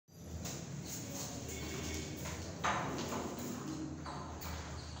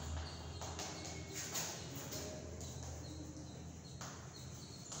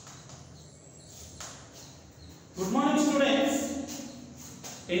Good morning, students.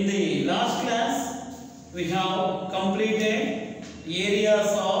 In the last class, we have completed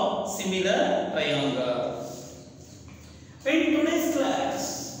areas of similar triangle. In today's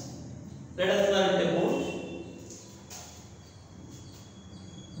class, let us learn about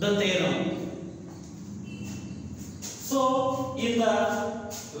the theorem. So, in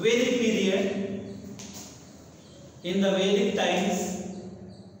the Vedic period, in the Vedic times,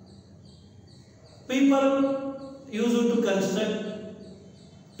 people used to construct,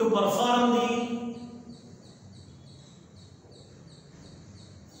 to perform the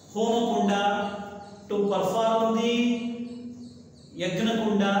Homa Kunda, to perform the Yajna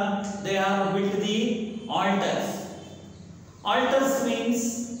Kunda, they have built the altars. Altars means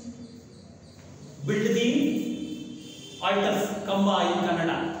build the altars, Kamba in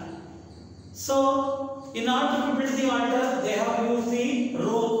Kannada. So, in order to build the altar, they have used the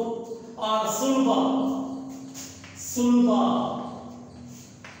rope or sulba.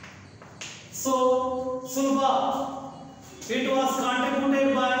 So, sulba, it was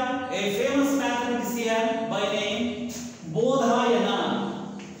contributed by a famous mathematician by name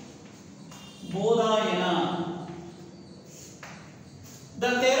Bodhayana. The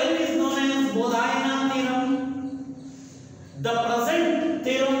theorem is known as Bodhayana theorem. The present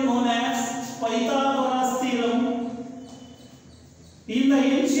theorem known as Pythagoras theorem. In the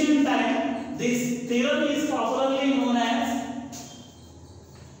ancient time, this theorem is popularly known as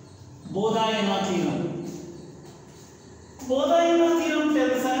Bodhayana theorem. Bodhayana theorem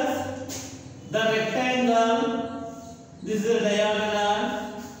tells us the rectangle, this is a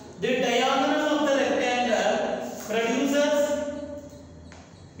diagonal. The diagonal of the rectangle produces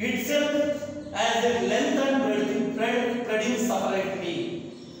itself as a length and breadth produced separately.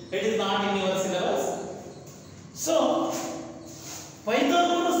 It is not in your syllabus. So,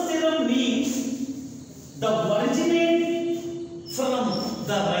 Pythagoras theorem means the originate from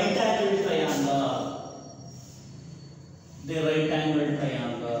the right angle triangle. The right angle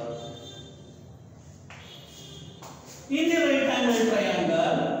triangle. In the right angle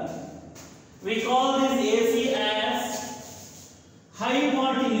triangle, we call this AC as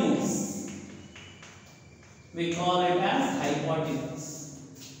hypotenuse. We call it as hypotenuse.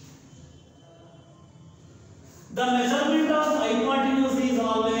 The measurement of hypotenuse is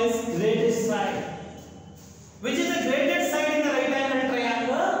always greatest side. Which is the greatest side in the right angle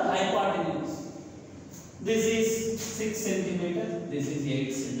triangle? Hypotenuse. This is 6 centimeter. This is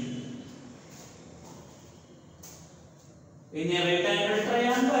 8 centimeter. In a right angle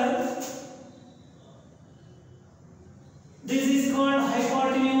triangle, this is called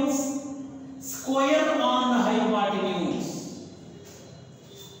hypotenuse. Square on the hypotenuse.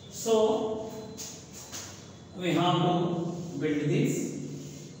 So, we have to build these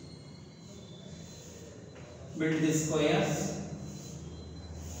squares.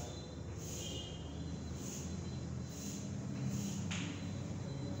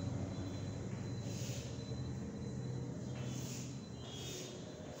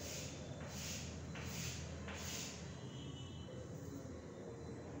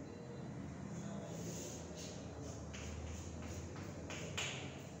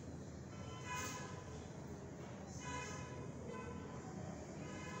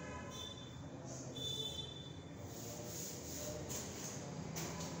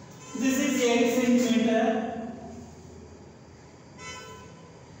 This is 8 centimeter.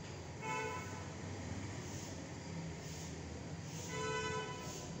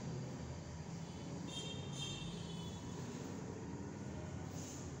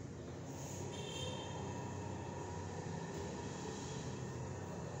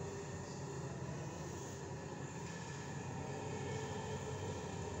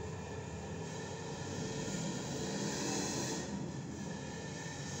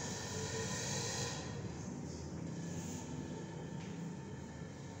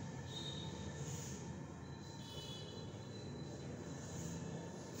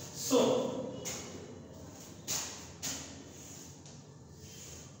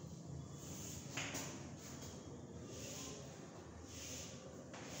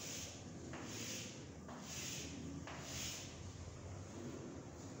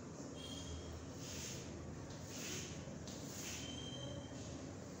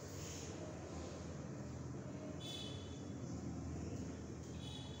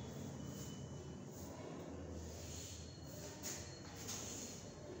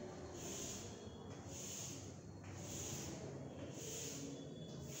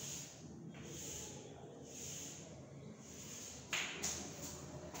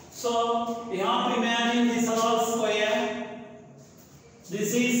 So we have to imagine this whole square.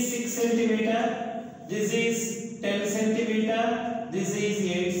 This is 6 centimeter. This is 10 centimeter. This is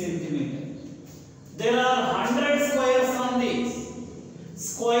 8 centimeter. There are 100 squares on this.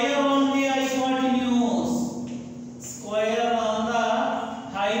 Square on the hypotenuse. Square on the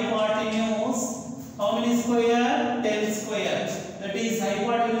hypotenuse. How many square? 10 square. That is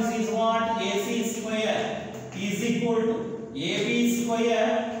hypotenuse is what? AC square is equal to AB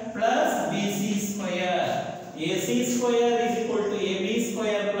square plus BC square. AC square is equal to AB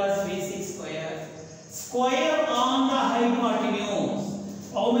square plus BC square. Square on the hypotenuse.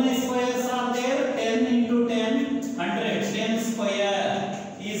 How many squares are there? 10 into 10, 100. 10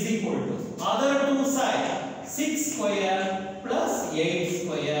 square is equal to other two sides 6 square plus 8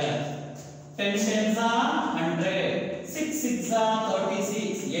 square. 10 tens are 100. 6 6 are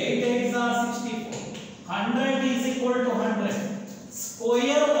 36. 8 8s are 64. 100 is equal to 100.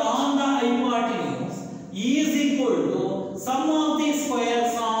 Square on the hypotenuse is equal to sum of the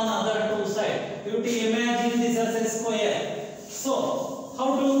squares on other two sides. You have to imagine this as a square. So,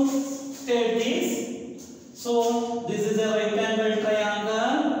 how to state this? So, this is a rectangle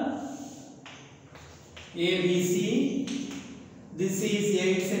triangle ABC. This is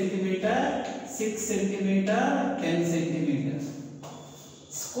 8 centimeter, 6 centimeter, 10 centimeter.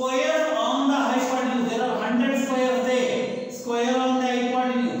 Square on the hypotenuse, there are 100 squares there. Square on the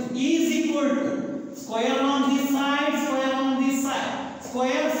hypotenuse is equal to square on this side, square on this side.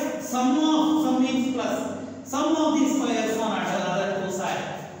 Squares, sum is plus. Sum of these squares on other two sides.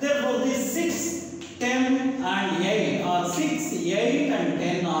 Therefore, these 6, 10 and 8 or 6, 8 and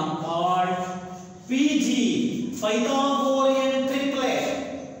 10 are called PG, Pythagorean triplet.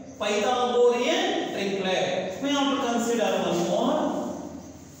 Pythagorean triplet. We have to consider one more.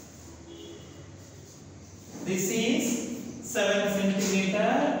 This is 7 centimeter.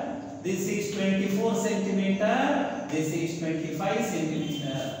 This is 24 centimeter. This is 25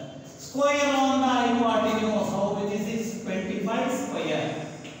 centimeter. Square on the hypotenuse. How much is this? 25 square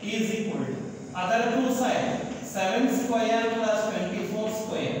is equal to other two sides 7 square plus 24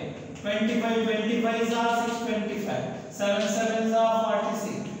 square. 25 25s are 625. 7 7s are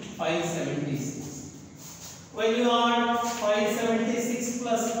 46. 576. When you add 576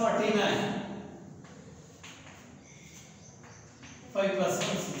 plus 49. 5 plus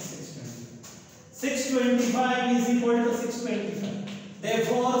 1 is 620. 625 is equal to 625.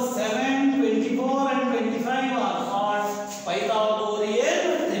 Therefore, 7, 24 and 25 are called Pythagorean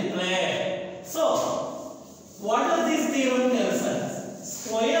triplet. So, what does this theorem tell us?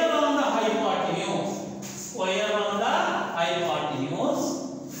 Square on the hypotenuse. Square on the hypotenuse.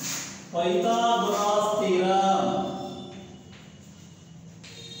 Pythagoras theorem.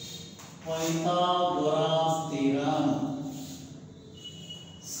 Pythagoras theorem.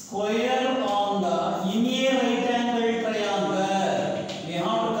 Square on the in a right angle triangle. We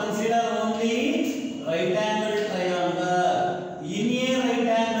have to consider only right angle triangle. In a right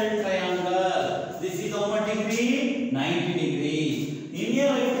angle triangle, this is how much degree? 90 degree. In a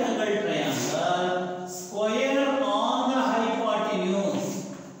right angle triangle, square on the hypotenuse.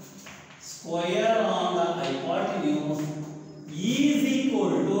 Square on the hypotenuse is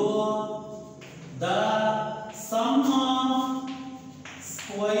equal to the sum of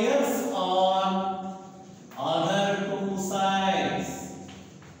squares on other two sides.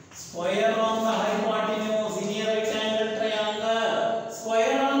 Square on the hypotenuse in a right angle triangle.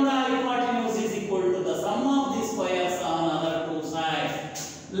 Square on the hypotenuse is equal to the sum of the squares on other two sides.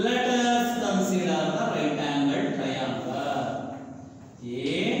 Let us consider the right angle triangle.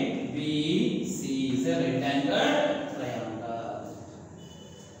 ABC is a right angle triangle.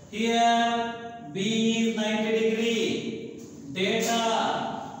 Here B is 90 degree. Data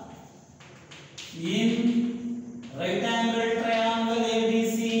in right angle triangle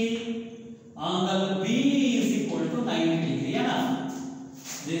ABC, angle B is equal to 90 degree.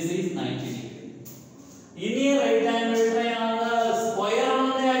 This is 90 degree. In a right angle triangle, square on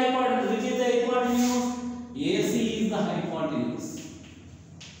the hypotenuse, which is the hypotenuse? AC is the hypotenuse.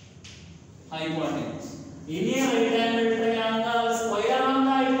 Hypotenuse. In a right angle triangle, square on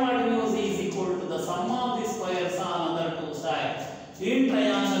the hypotenuse is equal to the sum of the squares on other two sides. In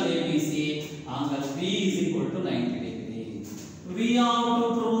triangle ABC, angle B is equal to 90 degree. We have to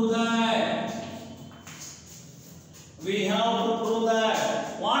prove that. We have to prove that.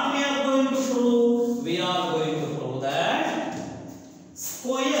 What we are going to prove? We are going to prove that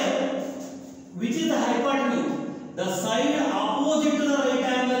square, which is the hypotenuse, the side opposite to the right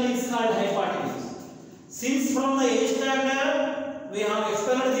angle is called hypotenuse. Since from the A standard, we have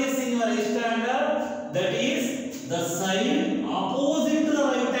explained this in your A standard, that is the side opposite to the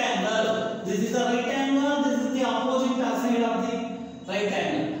right angle. This is the right angle, this is the opposite side of the right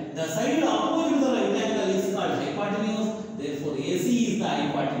angle. The side opposite to the right angle is is called hypotenuse. Therefore, AC is the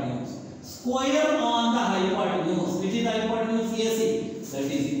hypotenuse. Square on the hypotenuse. Which is the hypotenuse? AC. That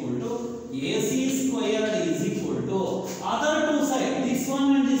is equal to AC squared is equal to other two sides. This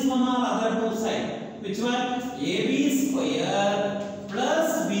one and this one are other two sides. Which one? AB square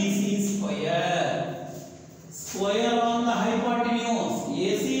plus BC square. Square on the hypotenuse.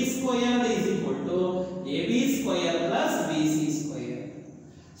 AC squared is equal to AB square plus BC square.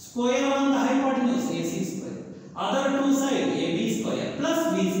 Square on the hypotenuse. AC square. Other two sides. AB square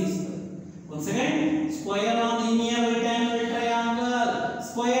plus BC square. Once again, square on linear rectangle triangle.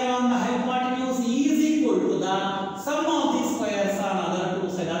 Square on the hypotenuse is equal to the sum of the squares on other two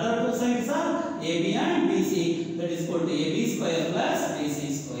sides. Other two sides are AB and BC. That is equal to AB square plus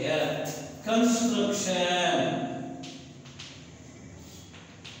BC square. Construction.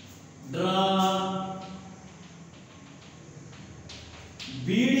 Draw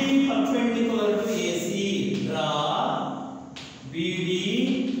BD perpendicular to AC. Draw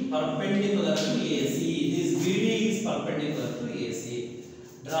BD perpendicular to AC. This BD is perpendicular to AC.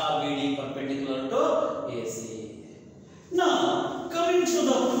 Draw BD perpendicular to AC. Now, coming to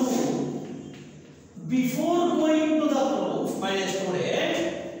the proof. Before going to the proof, my dear student,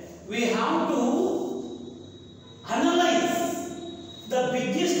 we have to analyze the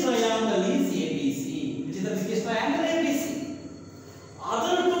biggest triangle is ABC. Which is the biggest triangle? ABC.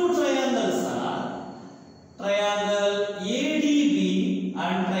 Other two triangles are triangle ADB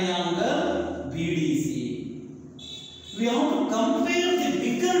and triangle BDC. We have to compare the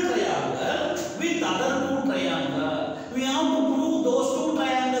bigger triangle with other two triangles. We have to prove those two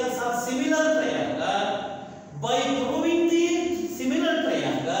triangles are similar triangle. By proving the similar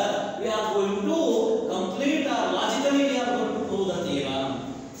triangle, we are going to complete or logically we are going to prove the theorem.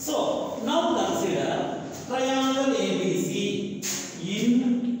 So now consider triangle ABC.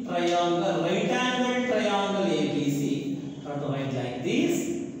 In triangle, right angle triangle ABC. Try to write like this.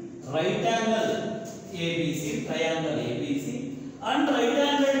 Right angle ABC, triangle ABC, and right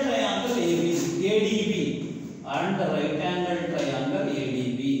angle triangle ABC, ADB, and right angle triangle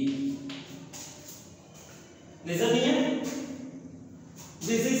ADB. Listen here.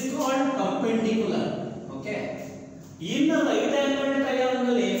 This is called perpendicular. Okay. In the right angle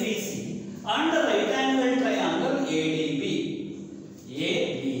triangle ABC and the right angle triangle ADB.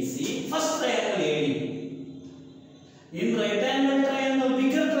 ABC, first triangle ADB. In right angle triangle,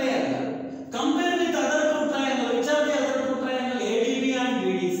 bigger triangle, compare with other two triangles. Which are the other two triangles? ADB and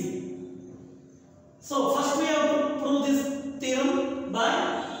BDC. So first we have to prove this theorem by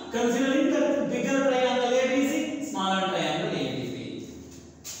considering the bigger triangle ABC, smaller triangle ADB.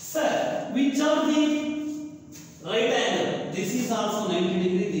 Sir, which are the right angle? This is also 90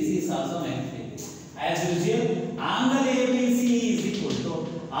 degree. This is also 90 degree. As usual, angle ABC is equal to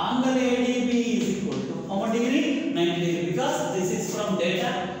angle ADB is equal to how much degree? 90 degree. Because this is from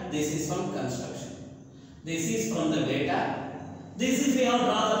data, this is from construction. This is from the data. This is we have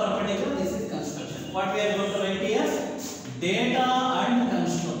drawn the perpendicular. This is construction. What we are going to write here? Data and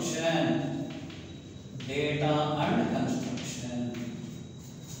construction. Data and construction.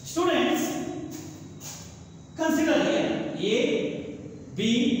 Students, consider here A,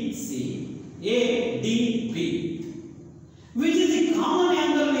 B, C, A, D, B. Which is the common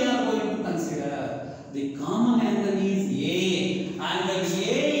angle we are going to consider? The common angle is A. Angle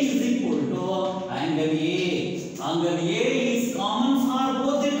A is equal to angle A. Angle A is common for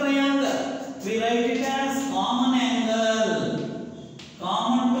both the triangle. We write it as common angle.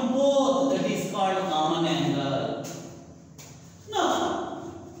 Common to both. That is called common angle.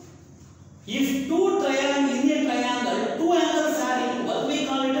 Now, if two triangles in a triangle, two angles are equal, we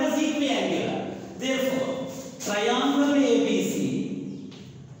call it as equiangular. Therefore, triangle ABC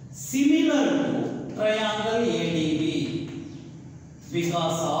similar to triangle ADB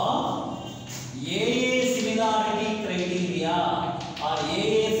because of AA similarity criteria or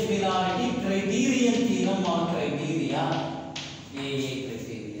AA similarity criterion theorem or criteria. AA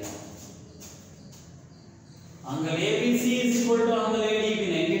criteria. Angle ABC is equal to angle ADB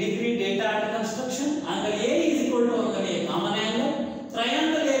 90 degree, data and construction. Angle A is equal to angle A, common angle.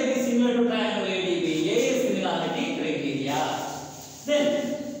 Triangle AB similar to triangle ADB, AA similarity criteria. Then,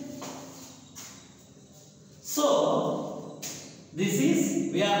 so this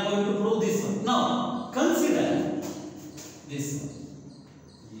is, we are going to prove this one. Now, consider this one.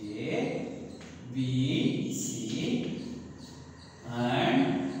 A, B, C,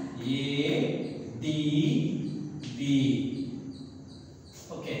 and A, D, B.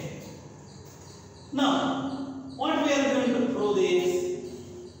 Okay. Now, what we are going to prove is,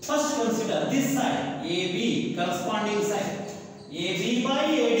 first consider this side, AB, corresponding side. AB by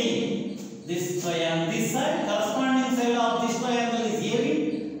AD. this triangle, this side, corresponding side of this triangle is AB.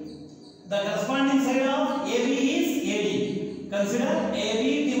 The corresponding side of AB is AD. Consider AB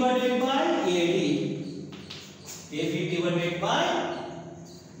divided by AD. AB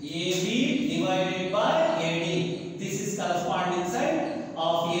divided by AD. This is corresponding side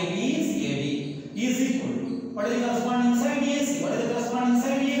of AB is AD is equal to, what is the corresponding side? AC. What is the corresponding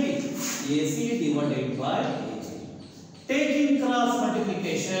side? AB. AC divided by AD. Taking cross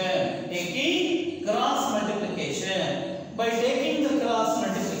multiplication. By taking the cross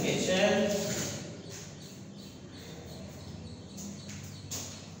multiplication,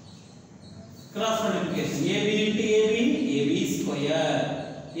 AB into AB square.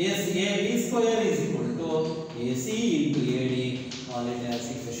 Yes, AB square is equal to AC into AD. Call it as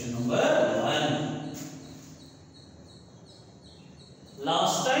equation number 1.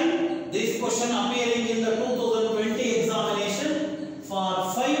 Last time, this question appearing in the 2020 examination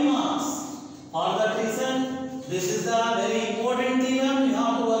for 5 marks. For that reason, this is the very important theorem you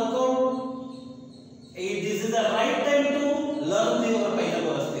have to work out. This is the right time to learn your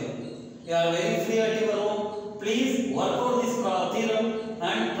Pythagoras theorem. You are very free at your home. Please work out this theorem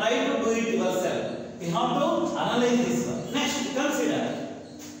and try to do it yourself. You have to analyze this one. Next, consider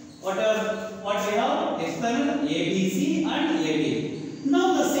what we have explained: ABC and AD. Now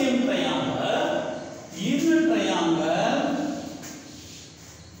the same triangle,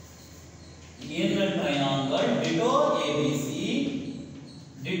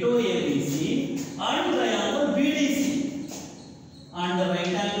 ditto ABC and triangle BDC and the right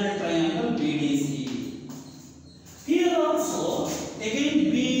angle triangle BDC. Here also again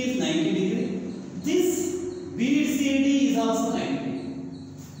B is 90 degree. This BCD is also 90 degree.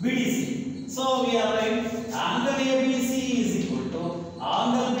 BDC. So we are right, angle ABC is equal to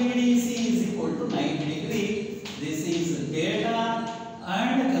angle BDC is equal to 90 degree. This is data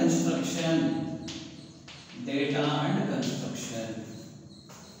and construction.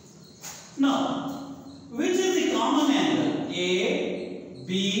 Now, which is the common angle?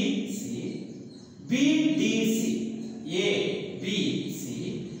 ABC, BDC, ABC,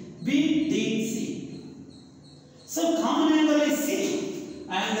 BDC. So common angle is C.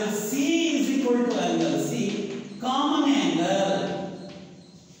 Angle C is equal to angle C. Common angle.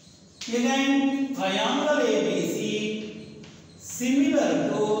 Again, triangle ABC similar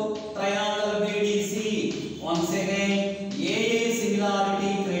to triangle BDC. Once again, AA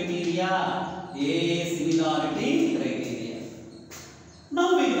similarity criteria. Now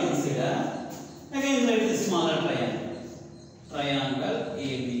we consider again let the smaller triangle. Triangle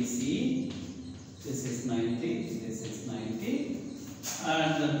ABC. This is 90. This is 90.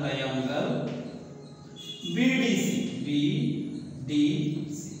 And the triangle BDC.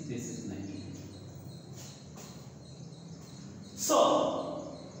 This is 90. So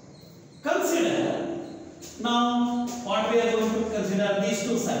consider now what we are going to consider these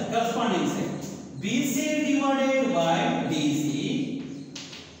two sides, corresponding sides. BC divided by DC.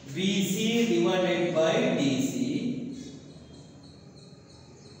 BC divided by DC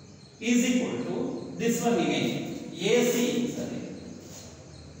is equal to this one again. AC.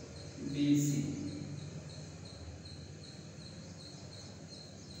 BC.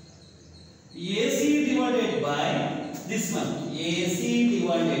 AC divided by this one. AC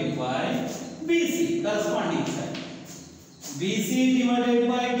divided by BC, corresponding side. BC divided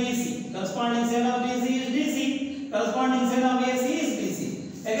by DC, corresponding side of BC is DC, corresponding side of AC is BC.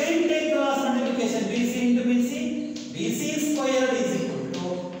 Again take cross multiplication, BC into BC. BC squared is equal to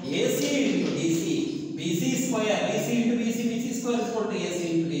AC into DC. BC square, BC into BC, BC square is equal to AC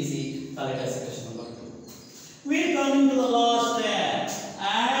into DC. Call it as equation number 2. We are coming to the last step,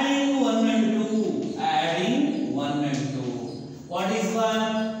 adding 1 and 2. Adding 1 and 2. What is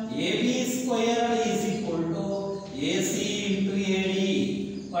 1? AB squared is equal to AC into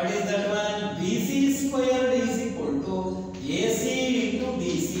AD. What is that one? BC squared is equal to AC into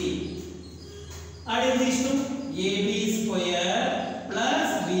BC. Adding these two, AB squared plus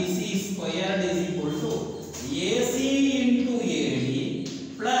BC squared is equal to AC into AD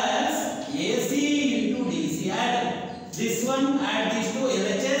plus AC into DC. Add this one, add these two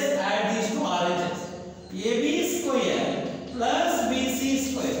LHS, add these two RHS. AB squared plus BC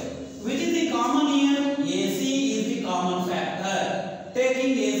square. Which is the common here? AC is the common factor.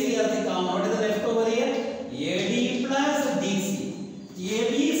 Taking AC as the common, what is the left over here? AD plus DC.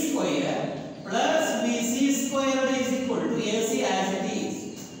 AB square plus BC square is equal to AC as it is.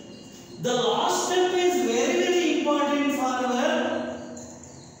 The last step is very important for our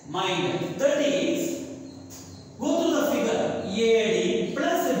mind. That is, go to the figure. AD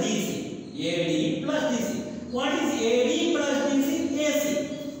plus DC. AD plus DC. What is AD plus DC? AC.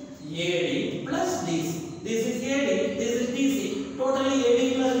 AD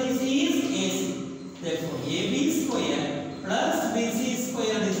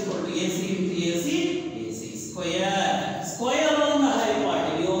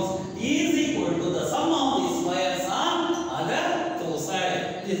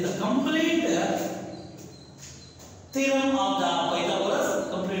is the complete theorem of the Pythagoras,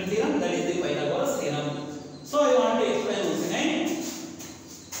 complete theorem, that is the Pythagoras theorem. So I want to explain once again.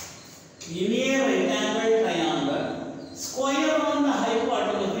 In a rectangle triangle, square on the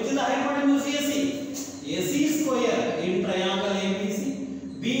hypotenuse, which is the hypotenuse AC. AC square in triangle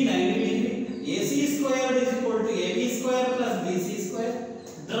ABC, B 90 degree, AC square is equal to AB square plus BC square.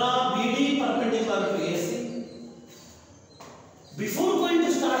 Draw BD perpendicular to AC. Before going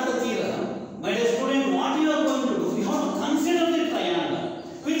to start the theorem, my dear student, what you are going to do, you have to consider the triangle.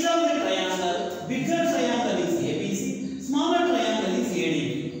 Which of the triangle? Bigger triangle is ABC, smaller triangle is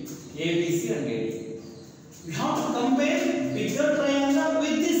ADB. ABC and AD. We have to compare bigger triangle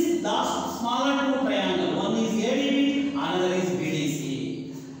with this last smaller two triangle. One is ADB, another is BDC.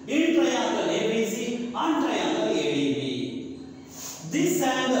 In triangle ABC and triangle ADB. This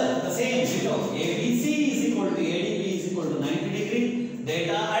angle, the same below, ABC is equal to ADB is equal to 90 degree,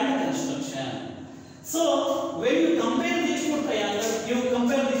 data and construction. So, when you compare these two triangles, you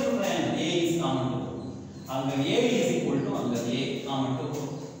compare these two triangles, A is common to both. Angle A is equal to angle A common to both.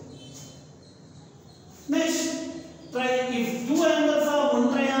 Next, try if two angles of one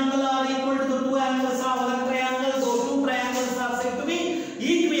triangle are equal to the two angles of other triangle, those two triangles are said to be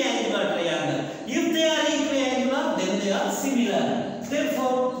equiangular triangle. If they are equiangular, then they are similar.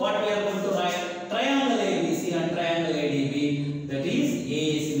 Therefore, what we are going to write? Triangle ABC and triangle ADB, that is A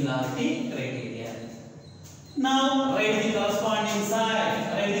similarity criteria. Now, write the corresponding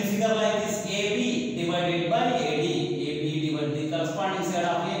side. Write the figure like this: AB divided by AD. AB divided the corresponding side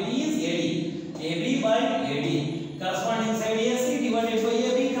of AB is AD. AB by AD. Corresponding side AC divided by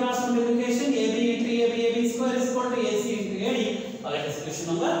AB, cross multiplication, AB into AB square is equal to AC into AD. Let us question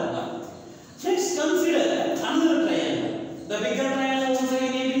number 1. Next, consider another triangle. The bigger triangle once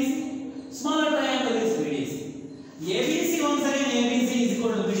again ABC, smaller triangle is BDC. ABC once again ABC is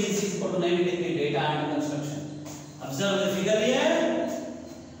equal to BDC is equal to 90 degree, data and construction. Observe the figure here.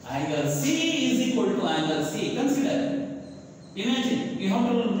 Angle C is equal to angle C. Consider. Imagine, you have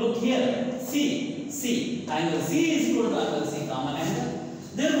to look here. C. Angle C is equal to angle C, common angle.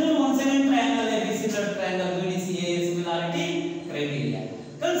 Therefore, once again, triangle ABC plus triangle BDC A similarity criteria.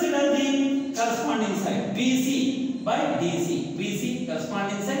 Consider the corresponding side BC by DC. BC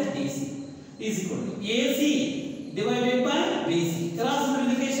corresponding side DC is equal to AC divided by BC. Cross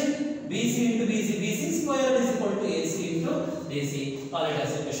multiplication BC into BC. BC square is equal to AC into DC. Call it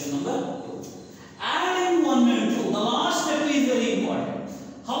as a question number 2. Adding 1 and 2. The last step is very important.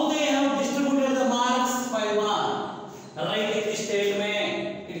 How they have distributed the marks by 1. Writing the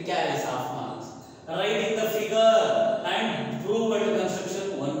statement, it carries half marks. Writing the figure and prove at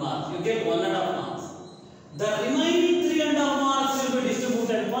construction 1 mark. You get 1.5 marks. The remaining 3.5 marks will be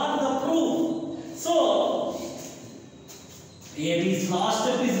distributed for the proof. So, AB's last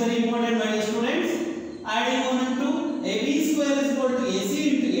step is very important, my dear students. Adding 1 and 2, AB square is equal to AC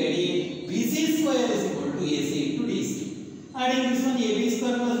into AD, BC square is equal to AC into DC. Adding this one, AB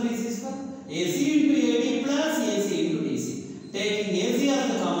square plus BC square, AC into AD plus AC into DC. Taking AC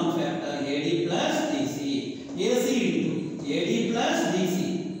as the common factor, AD plus DC, AC into AD plus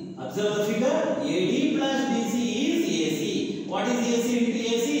DC. Observe the figure, AD plus DC is AC. What is AC into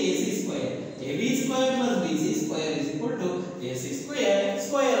AC? AC square. AB square plus BC square is equal to AC square.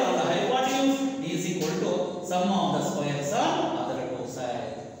 Square on the hypotenuse is equal to sum of the squares of other two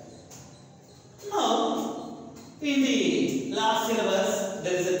sides. Now, in the last syllabus,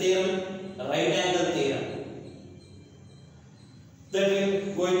 there is a theorem, right angle theorem, that we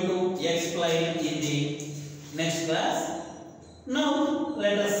are going to explain in the next class. Now,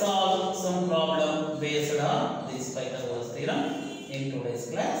 let us solve some problem based on this Pythagoras theorem in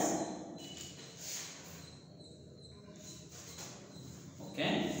today's class.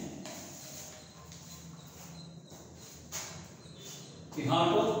 Okay. You have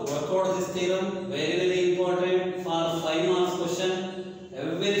to work out this theorem, very important for 5 marks question.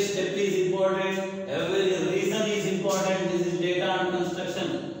 Every step is important, every reason is important. This is data and construction.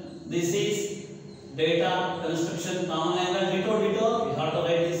 This is data, construction, common angle, ditto. You have to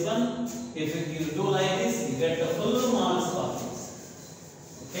write this one. If you do like this, you get the full marks for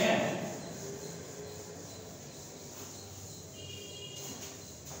this. Okay.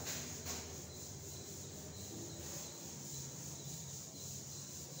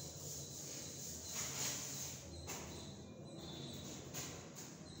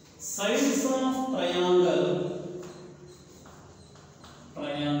 Sides of triangle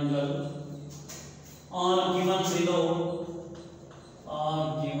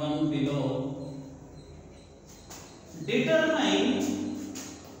are given below. Determine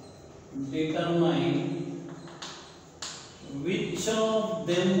which which of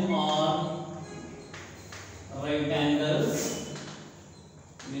them are right angles?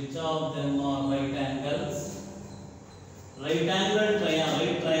 Which of them are right angles? Right angle triangle,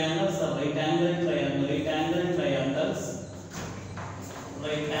 right triangles are right angle triangle, right angle triangles,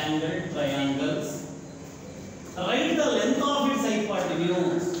 right angle triangles. Write the length of its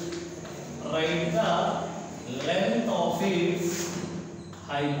hypotenuse. Write the length of its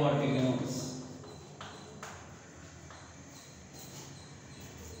hypotenuse.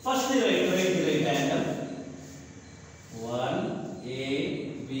 First write the right angle. 1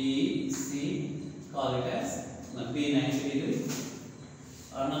 A B C, call it as B 90 degree.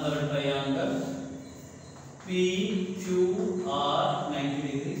 Another triangle P Q R 90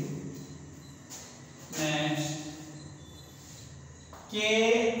 degree. Next K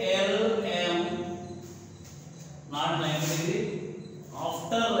L M not 90 degree.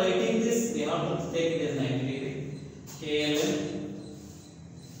 After writing this, we have to take it as 90 degree. K L M.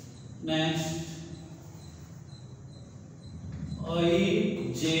 Next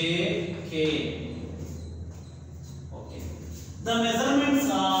I J K. Okay. The measurements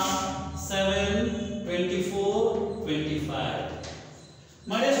are 7, 24, 25.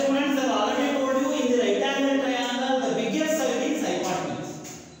 My dear students, I have already told you in the right angle triangle, the biggest side is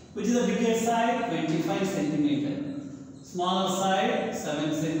hypotenuse. Which is the biggest side? 25 centimeter. Smaller side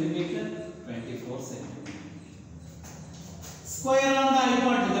 7 centimeter, 24 centimeter. Square on the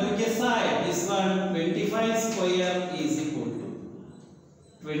hypotenuse, the biggest side. This one 25 square is equal to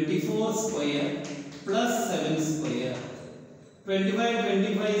 24 square plus 7 square. 25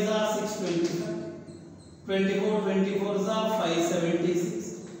 25 is 625. 24 24 is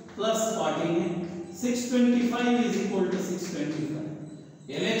 576 plus 49. 625 is equal to 625.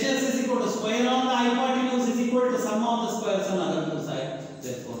 LHS is equal to square on the hypotenuse is equal to sum of the squares on other two sides.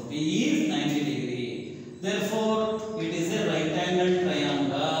 Therefore, P is 90 degree. Therefore, it is a right angle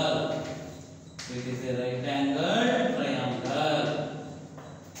triangle. It is a right angle triangle.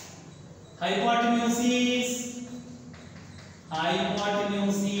 Hypotenuse is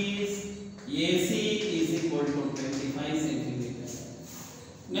AC is equal to 25 centimeters.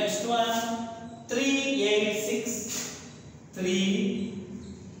 Next one 386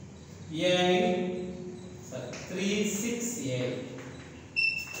 368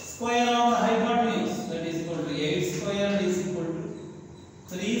 square of the hypotenuse, that is equal to 8 square is equal to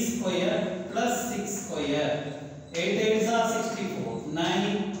 3 square plus 6 square. 8 8s are 64,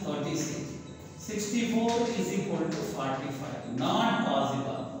 9 36. 64 is equal to 45. Not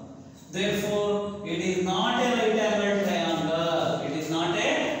possible. Therefore, it is not a right angle triangle. It is not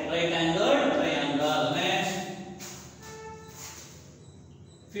a right angle triangle. Next,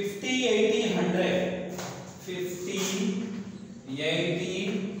 50, 80, 100. 50,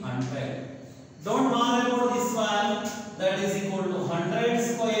 80, 100. Don't bother about this one. That is equal to 100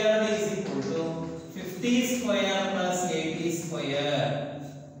 square is equal to 50 square plus 80 square.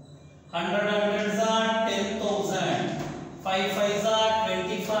 100 hundreds are 10,000. 5 5s are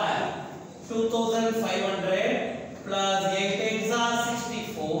 25. 2,500 plus 8 8s are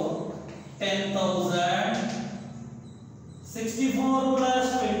 64. 10,000. 64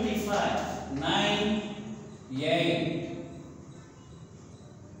 plus 25. 9. 8.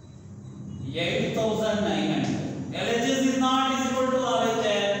 8,900. LHS is not equal to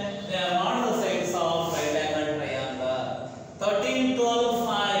RHS. They are not the sides of right angle triangle. 13, 12,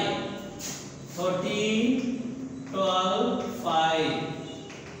 5. 13, 12, 5.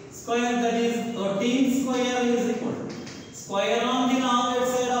 Square, that is 13 square is equal to. Square on the opposite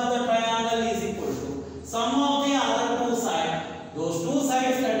side of the triangle is equal to sum of the other two sides. Those two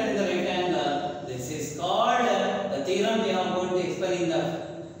sides that are in the right angle. This is called the theorem we are going to explain in the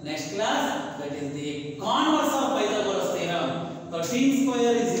next class. That is the converse of Pythagoras theorem. 13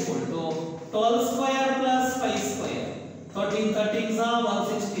 square is equal to 12 square plus 5 square. 13 13s are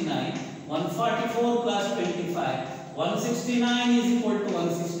 169. 144 plus 25. 169 is equal to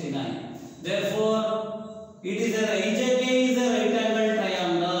 169. Therefore, it is a IJK is a right angle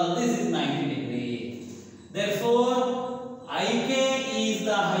triangle. This is 90 degree. Therefore, IK is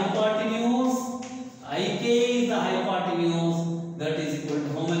the hypotenuse. IK is the hypotenuse. That is equal to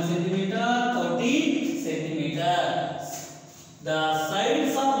how much centimeter? 30 centimeters. The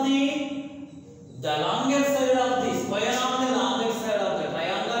sides of the longest side of the square on the longest side of the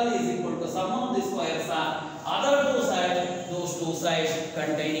triangle is equal to sum of the squares are other two sides. Those two sides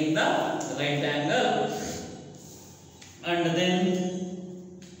containing the right angle. And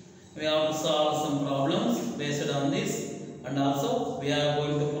then we have to solve some problems based on this. And also we are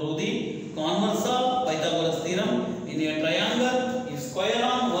going to prove the converse of Pythagoras theorem in a triangle. If square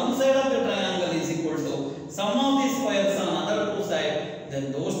on one side of the triangle is equal to sum of the squares on other two sides.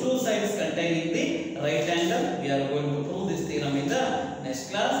 Next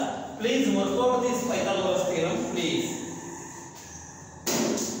class, please work out these Pythagoras